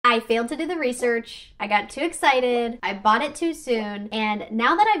I failed to do the research. I got too excited. I bought it too soon. And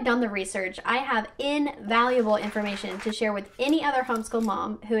now that I've done the research, I have invaluable information to share with any other homeschool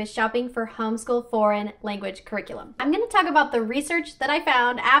mom who is shopping for homeschool foreign language curriculum. I'm going to talk about the research that I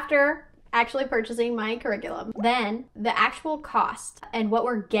found after actually purchasing my curriculum, then the actual cost and what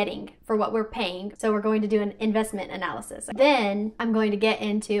we're getting for what we're paying. So we're going to do an investment analysis. Then I'm going to get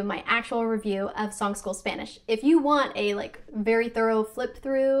into my actual review of Song School Spanish. If you want a very thorough flip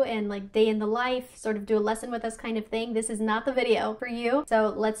through and day in the life, sort of do a lesson with us kind of thing, this is not the video for you.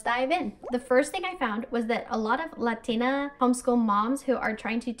 So let's dive in. The first thing I found was that a lot of Latina homeschool moms who are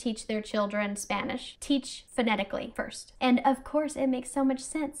trying to teach their children Spanish teach phonetically first. And of course, it makes so much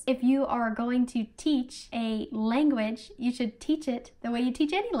sense. If you are going to teach a language, you should teach it the way you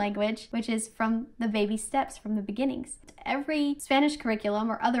teach any language, which is from the baby steps, from the beginnings. Every Spanish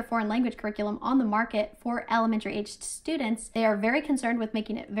curriculum or other foreign language curriculum on the market for elementary aged students, they are very concerned with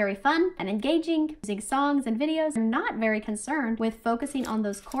making it very fun and engaging, using songs and videos. They're not very concerned with focusing on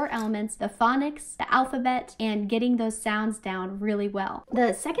those core elements, the phonics, the alphabet, and getting those sounds down really well.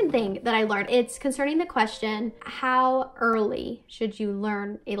 The second thing that I learned, it's concerning the question, how early should you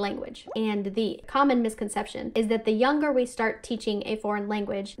learn a language? And the common misconception is that the younger we start teaching a foreign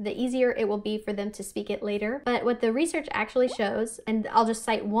language, the easier it will be for them to speak it later. But what the research actually shows, and I'll just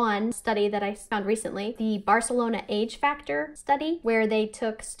cite one study that I found recently, the Barcelona Age Factor study, where they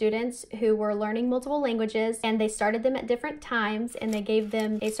took students who were learning multiple languages and they started them at different times and they gave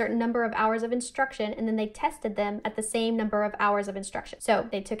them a certain number of hours of instruction and then they tested them at the same number of hours of instruction. So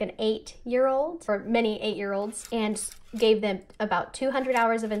they took an 8-year-old, or many 8-year-olds, and gave them about 200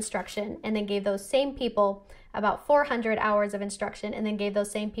 hours of instruction and then gave those same people about 400 hours of instruction and then gave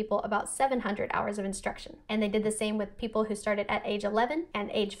those same people about 700 hours of instruction. And they did the same with people who started at age 11 and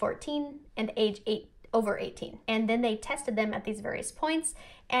age 14 and age over 18. And then they tested them at these various points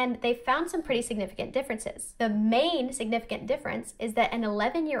and they found some pretty significant differences. The main significant difference is that an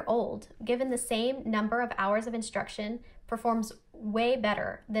 11-year-old, given the same number of hours of instruction, performs way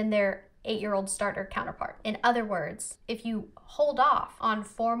better than their 8-year-old starter counterpart. In other words, if you hold off on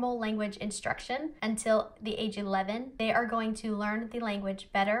formal language instruction until the age 11, they are going to learn the language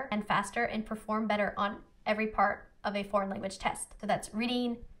better and faster and perform better on every part of a foreign language test. So that's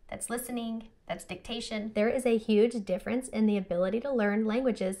reading, that's listening, that's dictation. There is a huge difference in the ability to learn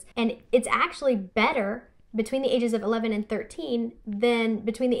languages, and it's actually better between the ages of 11 and 13 than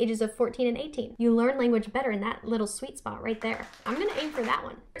between the ages of 14 and 18. You learn language better in that little sweet spot right there. I'm gonna aim for that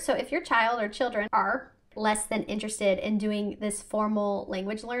one. So if your child or children are less than interested in doing this formal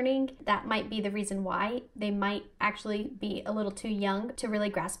language learning, that might be the reason why. They might actually be a little too young to really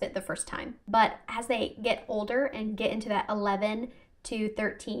grasp it the first time. But as they get older and get into that 11 to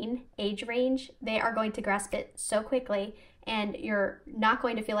 13 age range, they are going to grasp it so quickly and you're not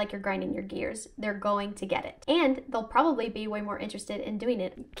going to feel like you're grinding your gears. They're going to get it. And they'll probably be way more interested in doing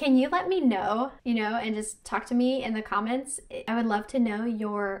it. Can you let me know, and just talk to me in the comments? I would love to know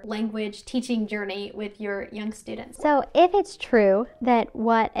your language teaching journey with your young students. So if it's true that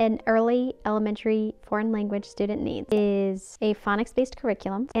what an early elementary foreign language student needs is a phonics-based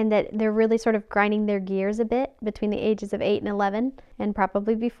curriculum, and that they're really sort of grinding their gears a bit between the ages of 8 and 11, and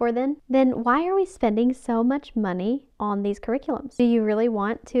probably before then why are we spending so much money on these curriculums? Do you really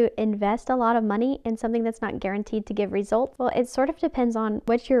want to invest a lot of money in something that's not guaranteed to give results? Well, it sort of depends on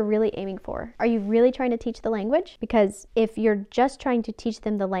what you're really aiming for. Are you really trying to teach the language? Because if you're just trying to teach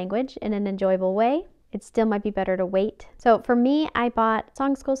them the language in an enjoyable way, it still might be better to wait. So for me, I bought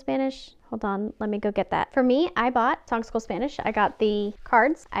Song School Spanish. Hold on, let me go get that. For me, I bought Song School Spanish. I got the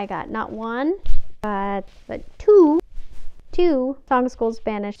cards. I got not one, but two Song School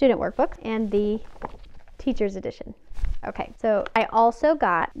Spanish student workbooks and the teacher's edition. Okay, so I also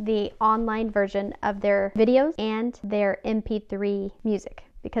got the online version of their videos and their MP3 music,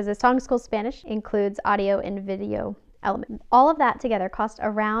 because the Song School Spanish includes audio and video element. All of that together cost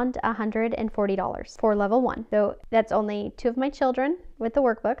around $140 for level 1. So that's only 2 of my children with the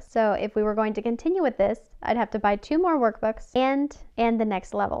workbooks. So if we were going to continue with this, I'd have to buy 2 more workbooks and the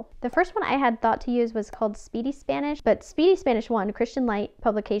next level. The first one I had thought to use was called Speedy Spanish, but Speedy Spanish 1, Christian Light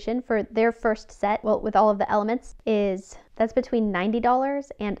publication, for their first set, well, with all of the elements, that's between $90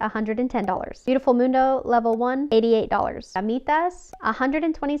 and $110. Beautiful Mundo level 1, $88. Amitas,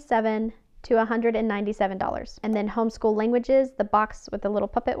 $127. to $197. And then Homeschool Languages, the box with the little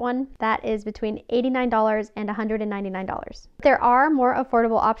puppet one, that is between $89 and $199. There are more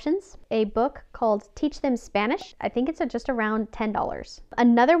affordable options. A book called Teach Them Spanish. I think it's just around $10.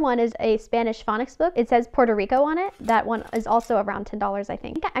 Another one is a Spanish phonics book. It says Puerto Rico on it. That one is also around $10, I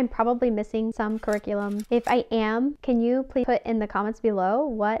think. I'm probably missing some curriculum. If I am, can you please put in the comments below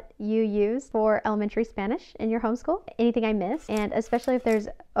what you use for elementary Spanish in your homeschool? Anything I missed? And especially if there's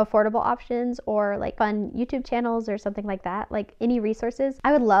affordable options or like fun YouTube channels or something like that, like any resources.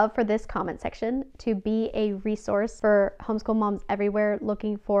 I would love for this comment section to be a resource for homeschool moms everywhere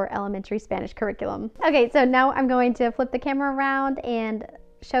looking for elementary Spanish curriculum. Okay, so now I'm going to flip the camera around and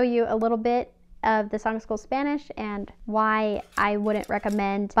show you a little bit of the Song School Spanish and why I wouldn't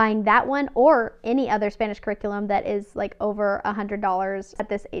recommend buying that one or any other Spanish curriculum that is like over $100 at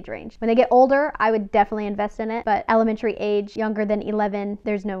this age range. When they get older, I would definitely invest in it, but elementary age, younger than 11,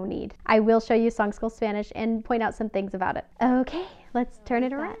 there's no need. I will show you Song School Spanish and point out some things about it. Okay, let's turn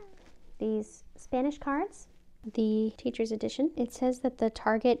it around. These Spanish cards, the teacher's edition. It says that the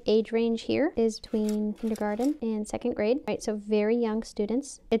target age range here is between kindergarten and second grade, right? So very young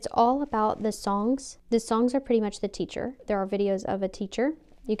students. It's all about the songs. The songs are pretty much the teacher. There are videos of a teacher.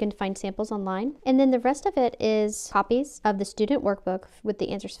 You can find samples online. And then the rest of it is copies of the student workbook with the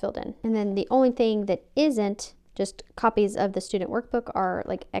answers filled in. And then the only thing that isn't just copies of the student workbook are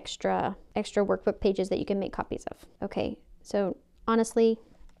like extra workbook pages that you can make copies of. Okay, so honestly,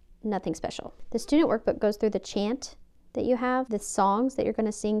 nothing special. The student workbook goes through the chant that you have, the songs that you're going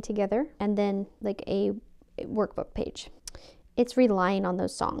to sing together, and then like a workbook page. It's relying on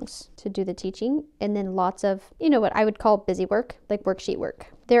those songs to do the teaching, and then lots of, you know, what I would call busy work, like worksheet work.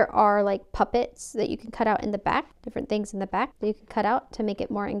 There are like puppets that you can cut out in the back, different things in the back that you can cut out to make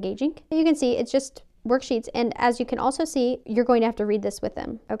it more engaging. You can see it's just worksheets, and as you can also see, you're going to have to read this with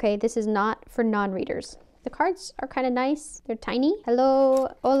them. Okay, this is not for non-readers. The cards are kind of nice. They're tiny.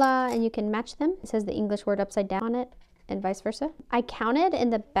 Hello, hola, and you can match them. It says the English word upside down on it and vice versa. I counted in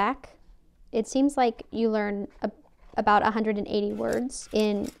the back. It seems like you learn about 180 words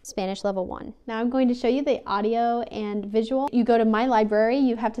in Spanish level 1. Now I'm going to show you the audio and visual. You go to my library,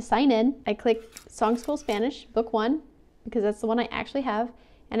 you have to sign in. I click Song School Spanish, book 1, because that's the one I actually have,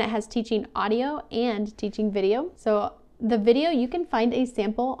 and it has teaching audio and teaching video. So the video, you can find a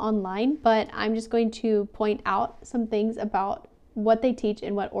sample online, but I'm just going to point out some things about what they teach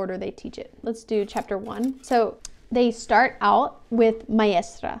and what order they teach it. Let's do chapter 1. So they start out with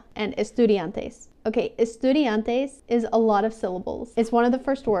maestra and estudiantes. Okay, estudiantes is a lot of syllables. It's one of the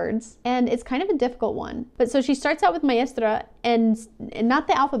first words, and it's kind of a difficult one. But so she starts out with maestra and not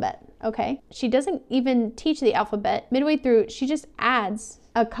the alphabet, okay? She doesn't even teach the alphabet. Midway through, she just adds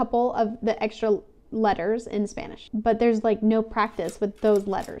a couple of the extra letters in Spanish, but there's like no practice with those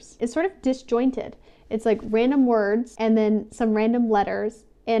letters. It's sort of disjointed. It's like random words and then some random letters,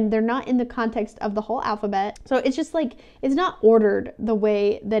 and they're not in the context of the whole alphabet. So it's just like, it's not ordered the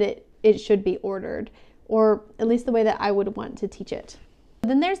way that it should be ordered, or at least the way that I would want to teach it.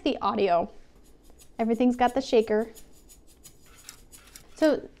 Then there's the audio. Everything's got the shaker.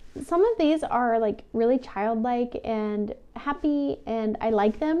 So some of these are like really childlike and happy, and I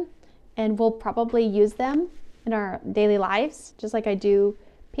like them, and we'll probably use them in our daily lives, just like I do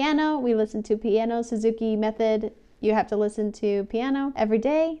piano. We listen to piano, Suzuki method. You have to listen to piano every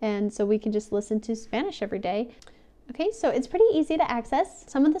day, and so we can just listen to Spanish every day. Okay, so it's pretty easy to access.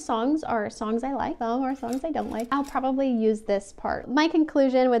 Some of the songs are songs I like, some are songs I don't like. I'll probably use this part. My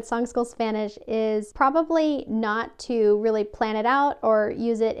conclusion with Song School Spanish is probably not to really plan it out or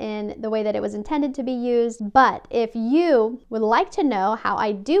use it in the way that it was intended to be used. But if you would like to know how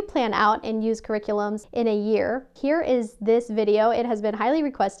I do plan out and use curriculums in a year, here is this video. It has been highly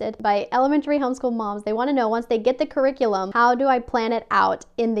requested by elementary homeschool moms. They want to know, once they get the curriculum, how do I plan it out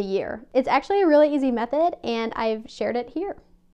in the year? It's actually a really easy method, and I've shared it here.